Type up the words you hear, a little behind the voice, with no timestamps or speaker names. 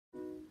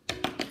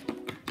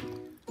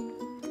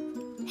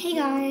Hey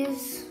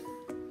guys,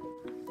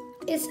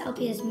 it's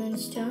LPS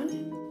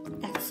Moonstone.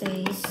 That's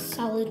a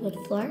solid wood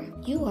floor.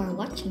 You are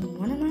watching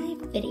one of my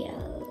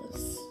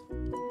videos.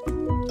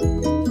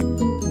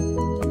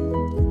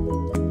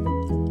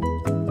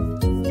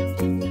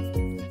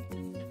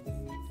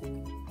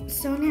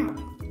 So now,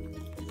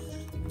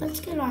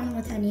 let's get on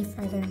with any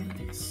further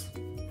notice.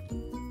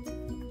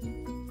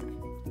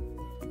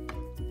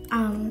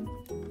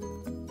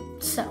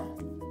 So,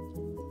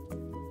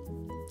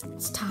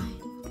 it's time.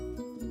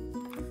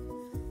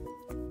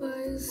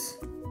 Was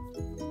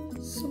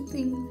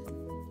something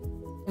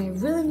I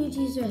really need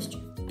to use the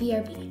restroom.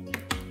 BRB.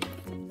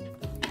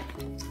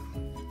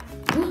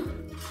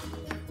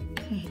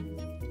 Okay.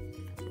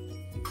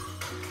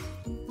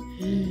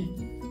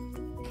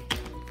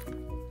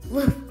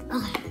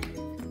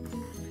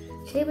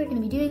 Today we're going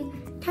to be doing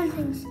 10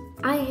 things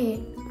I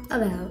hate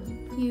about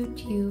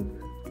YouTube.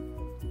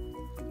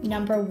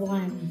 Number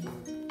 1.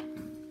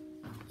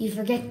 You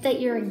forget that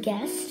you're a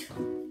guest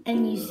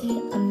and you see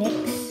a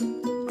mix.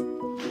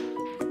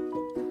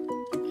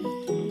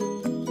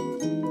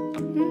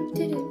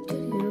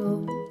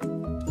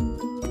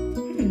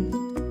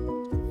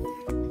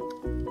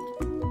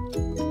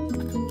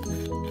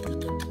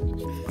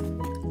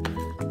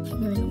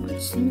 I'm gonna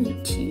watch some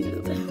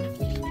YouTube.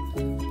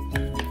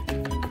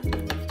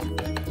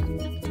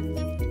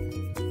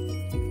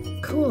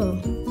 Cool.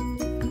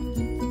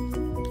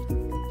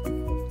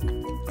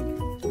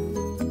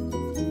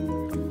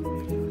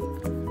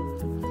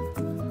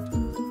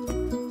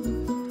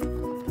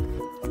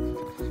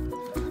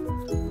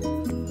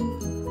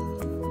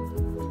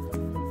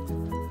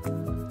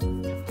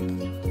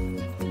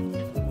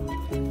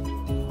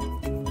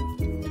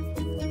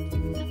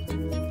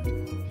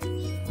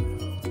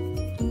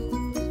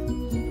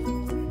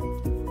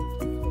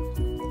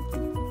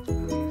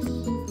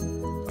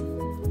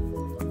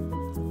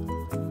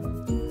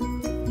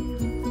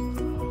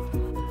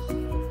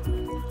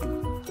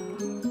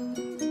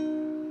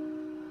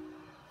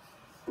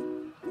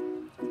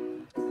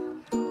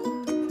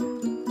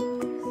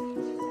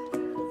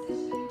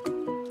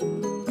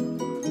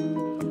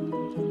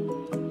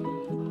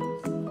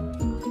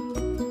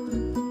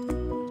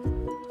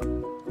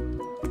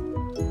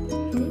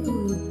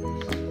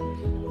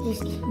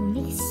 This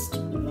mixed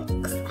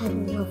mix. I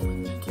love when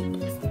YouTube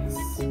does this.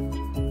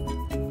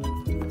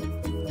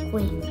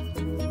 Wait,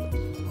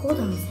 hold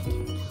on a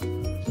second.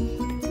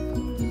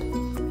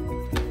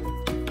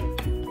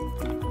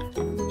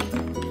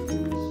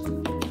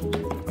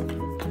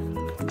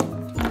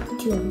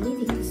 Do I really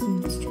think this is a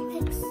mystery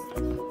mix? I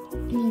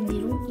mean, they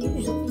don't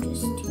usually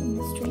just do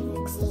mystery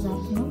mixes out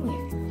of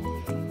nowhere.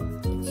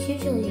 It's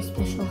usually a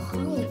special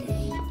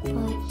holiday, but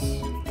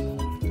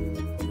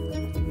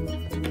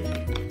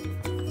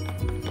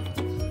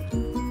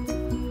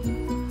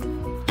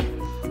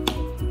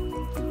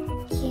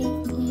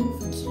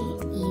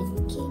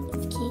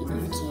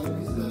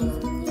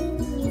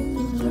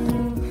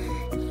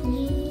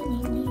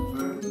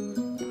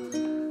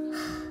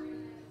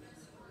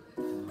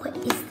what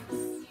is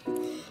this?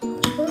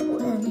 Horrible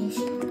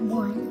animation.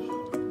 1,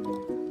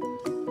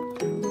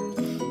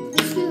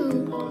 2.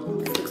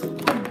 This looks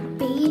like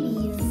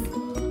babies.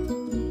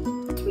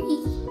 3.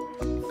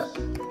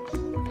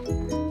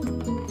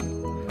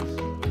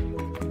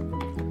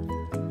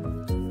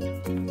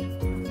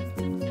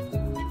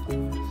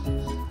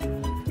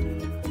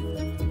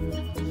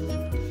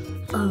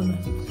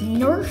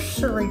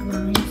 Nursery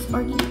rhymes.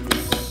 Are you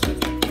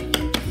kidding?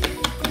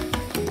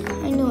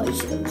 I know I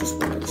should have just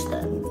watched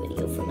that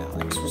video from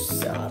Alex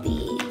Wasabi.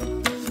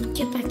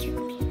 Get back your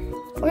computer.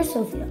 Or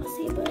Sophie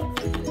Ossie, but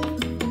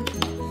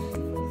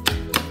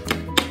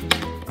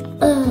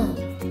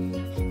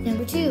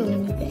Number 2,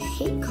 I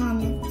hate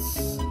comments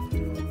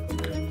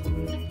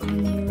on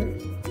your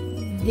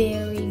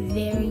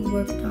very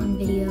worked on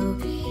video,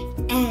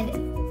 and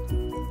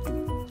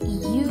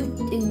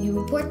you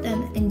report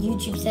them, and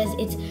YouTube says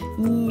it's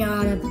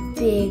not a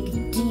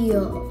big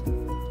deal.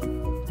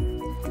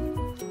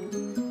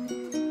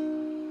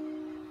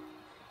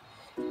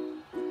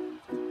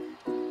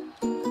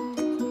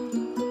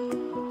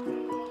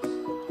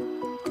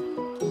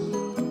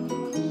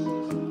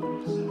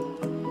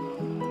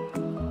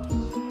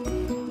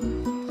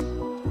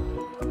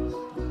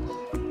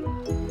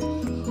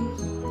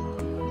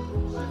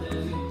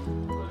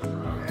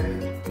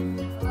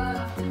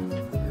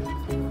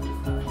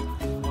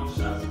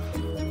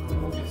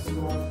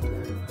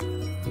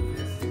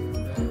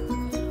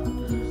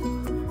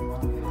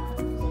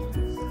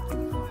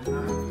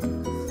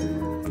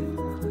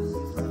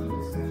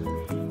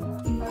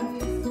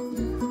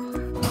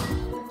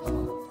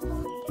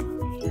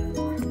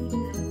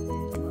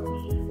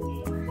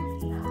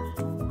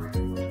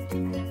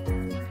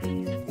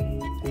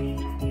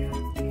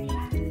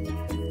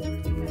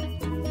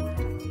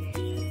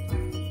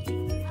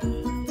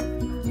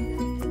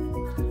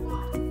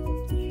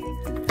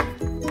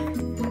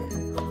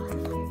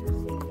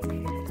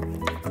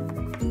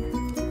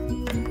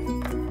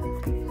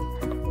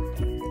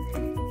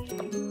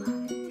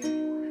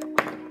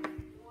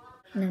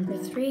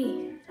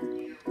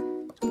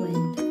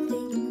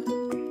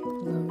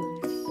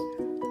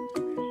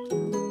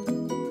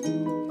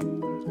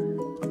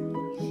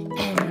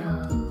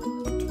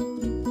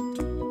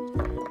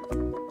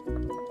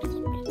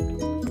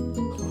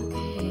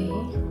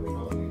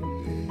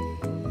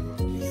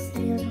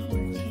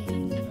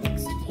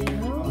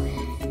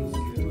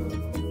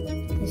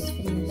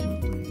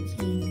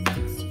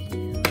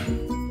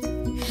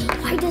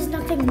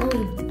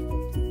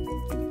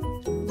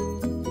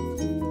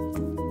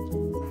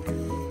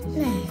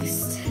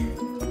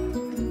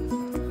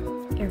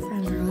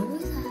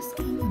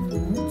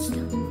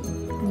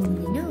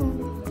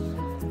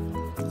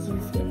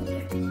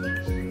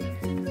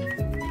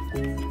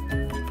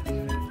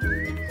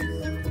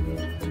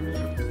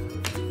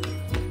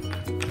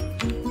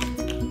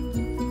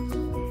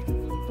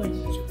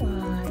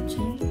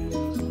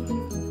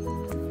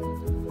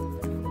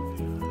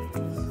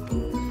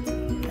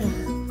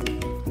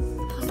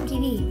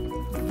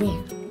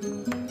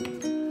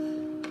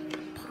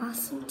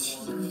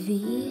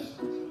 TV.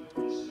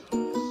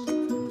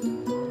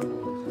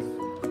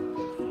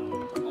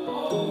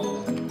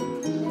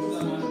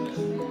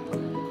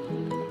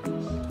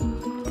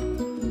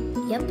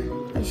 Yep,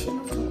 I should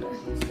have told her.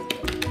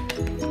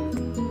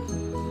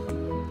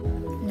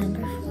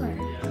 Number 4.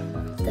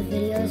 The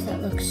videos that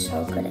look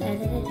so good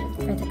edited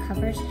for the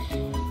covers,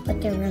 but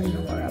they're really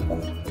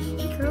horrible.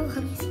 Hey girl,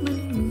 have you seen my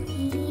new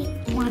movie?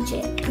 Watch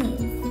it,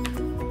 please.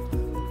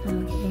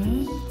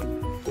 Okay.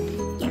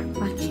 Yeah,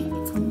 watch it.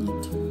 It's on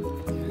YouTube.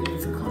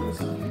 It's called...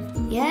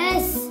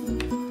 Yes!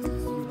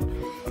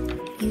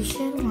 You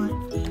should watch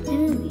the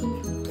movie,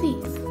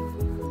 please.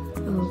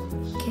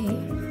 Okay.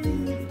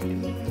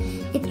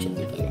 It's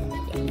really good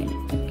editing.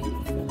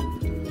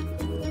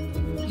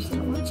 You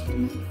should watch it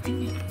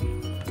right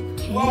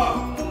now.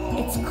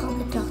 Okay. It's called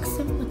The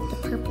Dachshund with the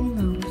Purple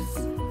Nose.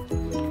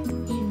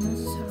 Your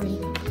nose is already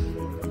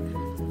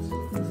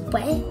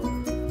wet.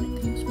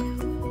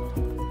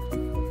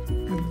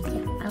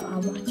 Yeah,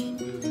 I'll watch it.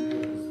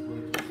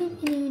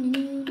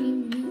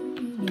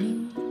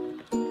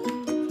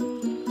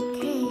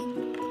 Okay,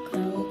 go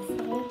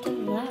forward to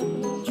left.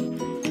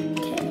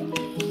 Okay.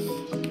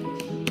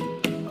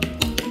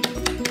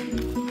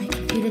 I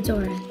can see the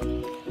door.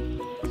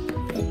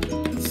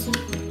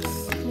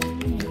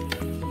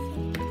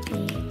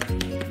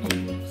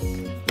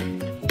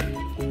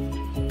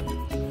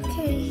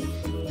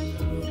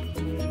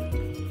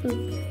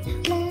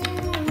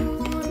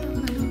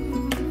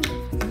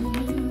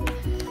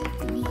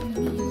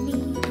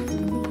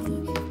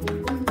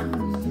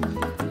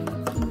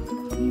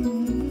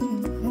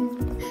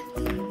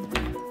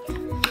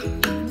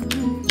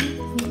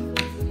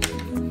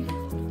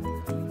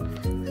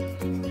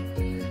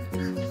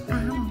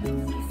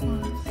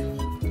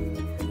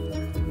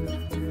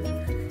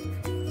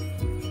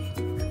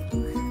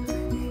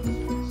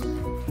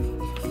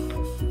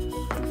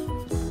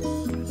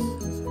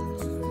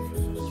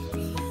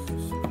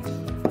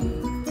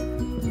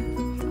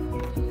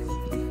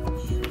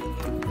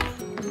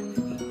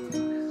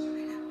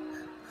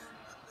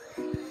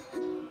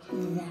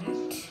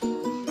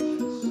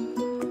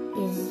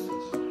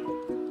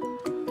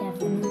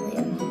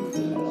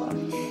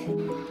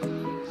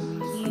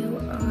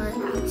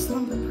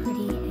 Slumber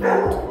party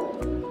and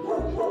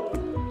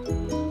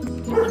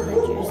you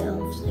cut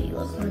yourself so you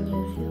look on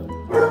YouTube.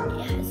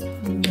 It has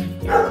nothing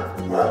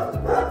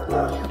to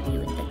help you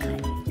with the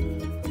cut.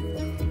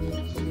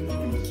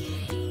 Okay,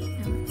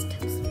 now let's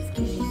tell some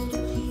scary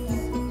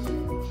stories.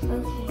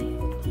 Okay.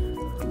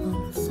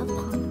 Once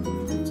upon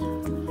a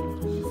time,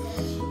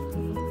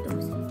 it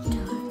was a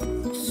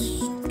dark,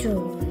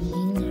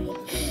 stormy night.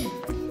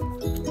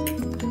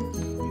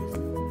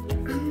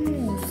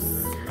 Oh,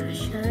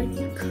 Sasha,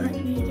 you cut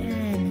me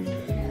again.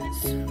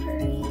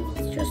 Sorry,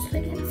 it's just I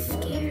get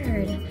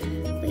scared.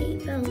 Wait,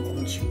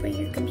 didn't you bring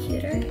your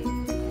computer?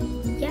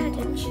 Yeah,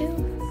 didn't you?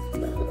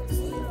 Well,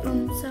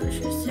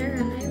 Sasha,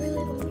 Sarah, I really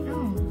don't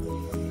know.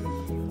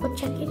 We'll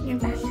check in your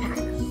backpack.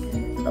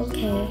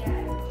 Okay.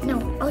 No,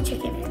 I'll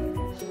check in it.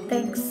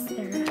 Thanks,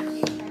 Sarah.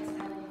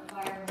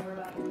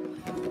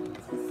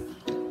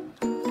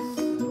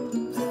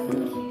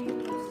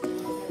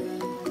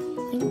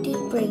 I did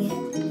bring it.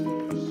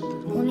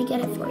 Let me get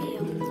it for you.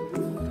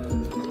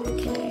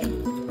 Okay.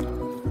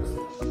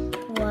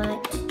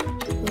 What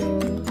will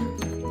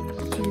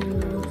do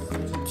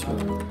to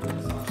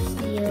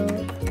heal a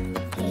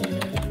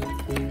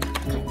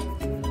cut?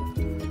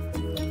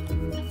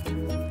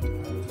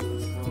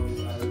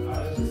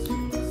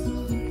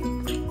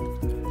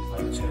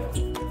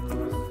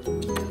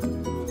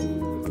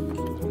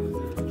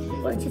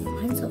 What'd you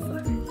find so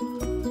far?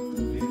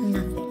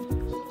 Nothing.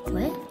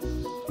 What?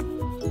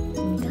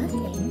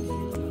 Nothing?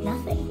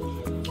 Nothing.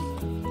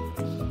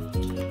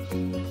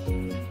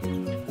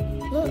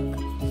 Look,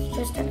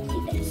 just empty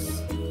this.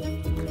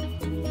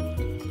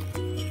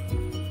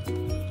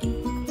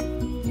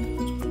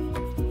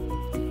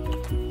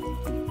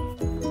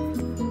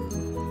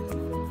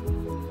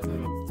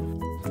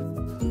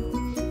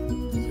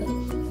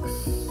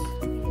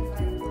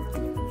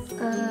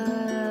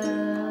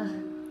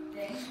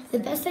 The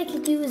best I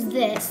could do is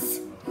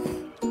this.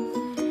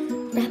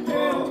 Wrap it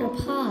around your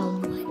paw.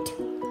 What?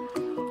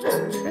 Just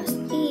trust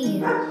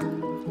me. I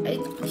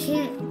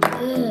can't.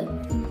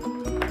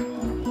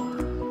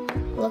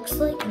 Looks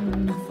like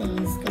nothing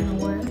is gonna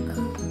work.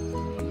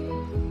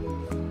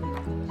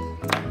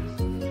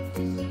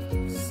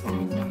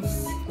 Sadness.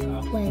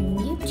 When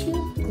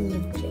YouTube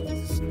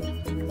glitches.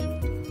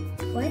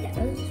 What? I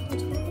was just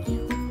watching that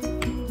video.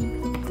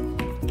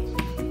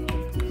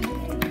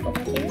 Okay, go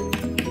back here.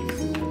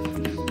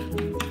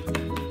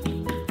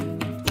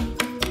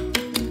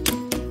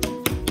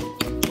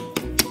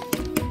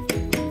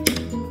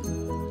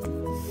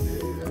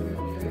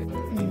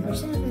 Number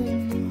 7.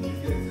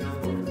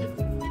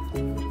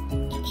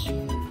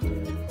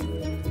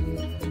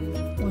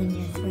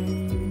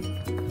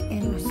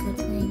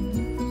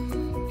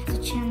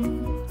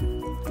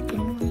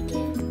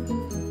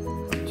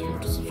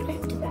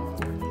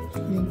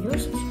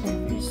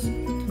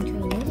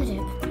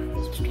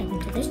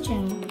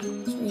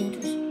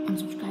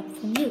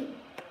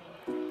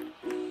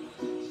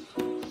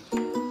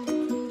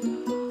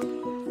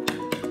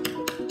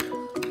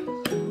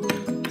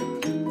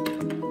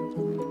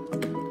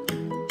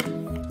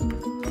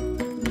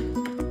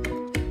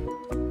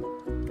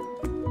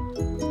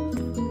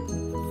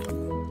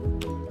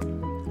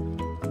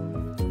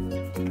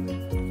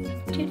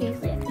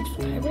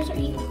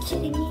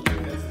 kidding me?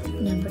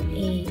 Number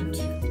 8.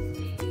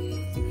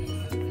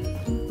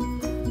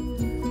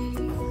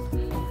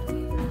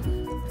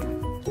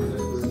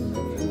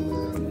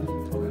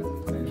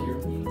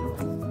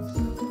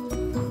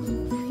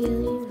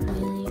 Really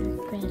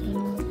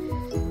regretting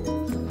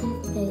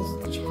this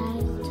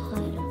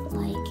childhood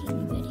liking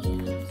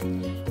videos.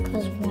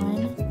 Because 1,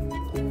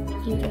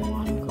 you don't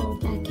want to go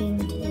back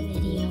into the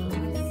video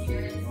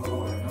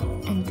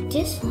and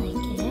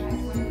dislike it,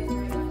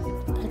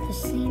 but at the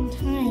same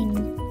time,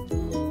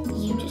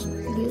 you just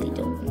really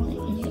don't want to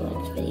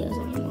watch videos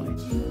anymore.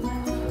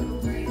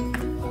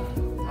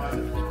 I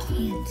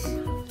can't.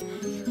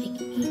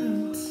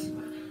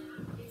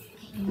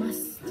 I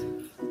must.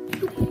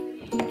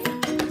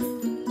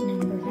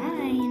 Number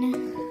 9.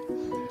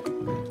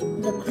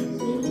 The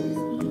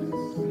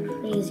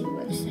crazy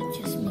words that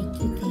just make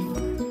you think.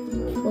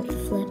 What the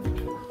flip?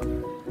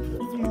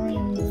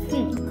 Marion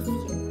thinks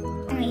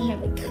I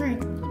have a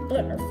current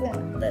butterfly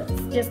that's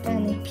just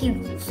on a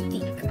pencil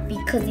stick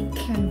because it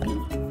can be.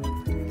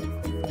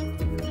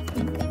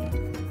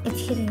 It's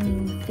hitting me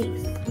in the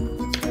face.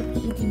 Stop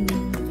hitting me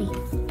in the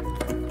face.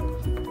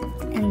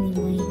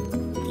 Anyway,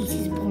 this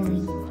is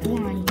boring.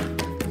 Blind.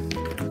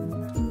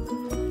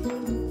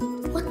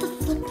 What the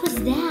flip was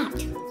that?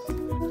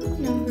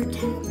 Number 10.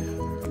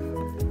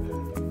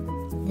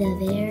 The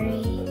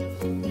very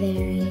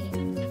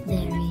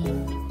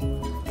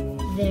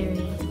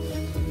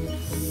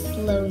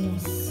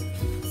slowness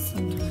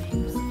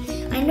sometimes.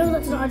 I know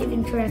that's not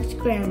even correct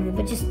grammar,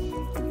 but just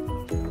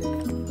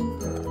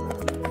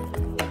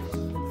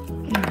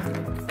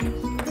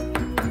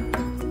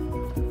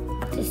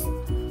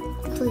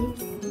please.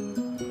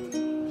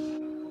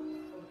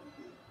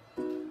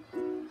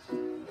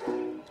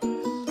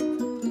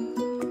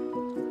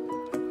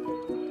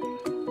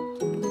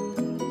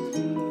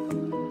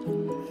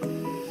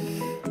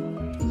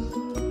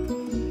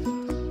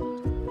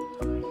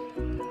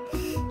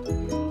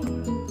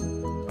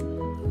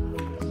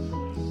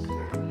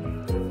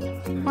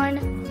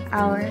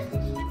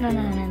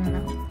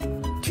 No.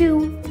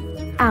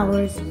 2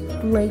 hours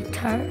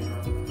later.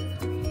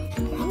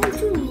 Why would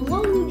you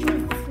load your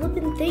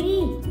flippin'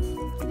 thingies?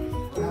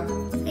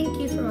 Thank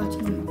you for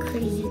watching my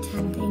crazy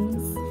 10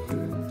 things.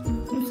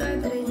 I'm sorry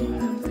that I didn't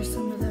remember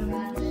some of them.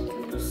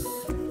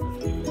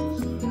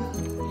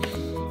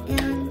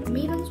 And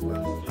Maiden's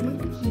World,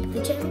 the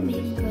channel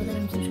Maiden Girl that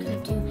I'm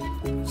subscribed to,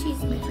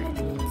 she's my friend.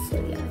 So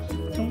yeah,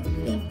 don't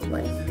think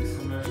like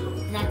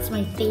that's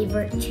my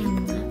favorite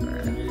channel ever.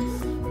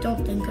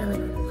 Don't think I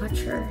watch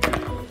her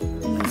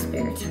in my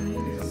spare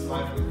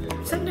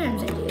time.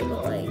 Sometimes I do,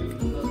 but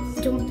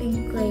don't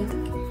think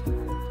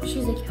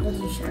she's like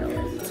LG Shadow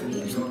to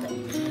me or something.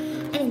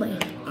 Anyway,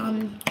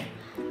 and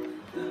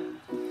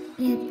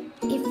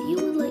if you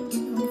would like to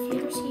know if you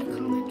ever see a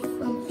comment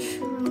from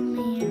Shroman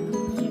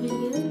on their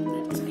videos,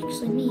 that's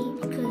actually me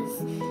because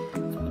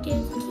my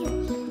dad's cute.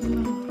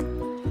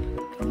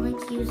 I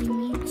like using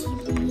me to keep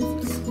the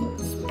music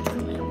skills.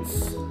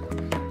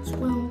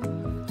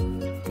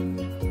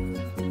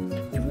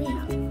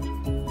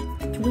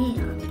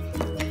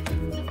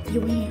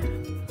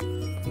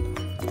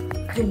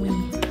 Anyways,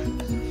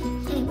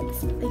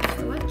 thanks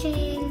for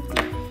watching.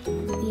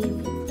 Leave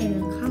in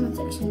the comment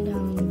section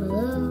down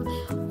below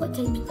what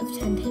types of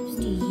 10 tips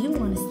do you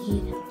want to see,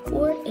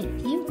 or if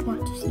you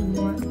want to see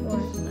more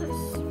or less.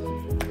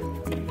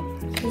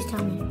 Please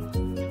tell me.